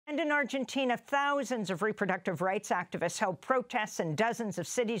And in Argentina, thousands of reproductive rights activists held protests in dozens of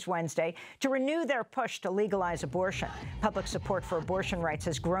cities Wednesday to renew their push to legalize abortion. Public support for abortion rights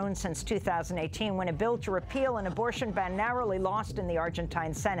has grown since 2018, when a bill to repeal an abortion ban narrowly lost in the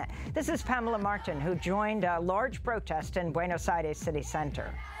Argentine Senate. This is Pamela Martin, who joined a large protest in Buenos Aires city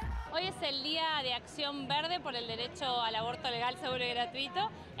center. Hoy es el Día de Acción Verde por el derecho al aborto legal, seguro y gratuito.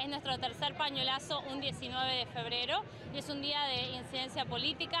 Es nuestro tercer pañuelazo, un 19 de febrero, y es un día de incidencia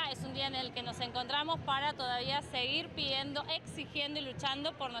política, es un día en el que nos encontramos para todavía seguir pidiendo, exigiendo y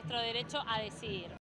luchando por nuestro derecho a decidir.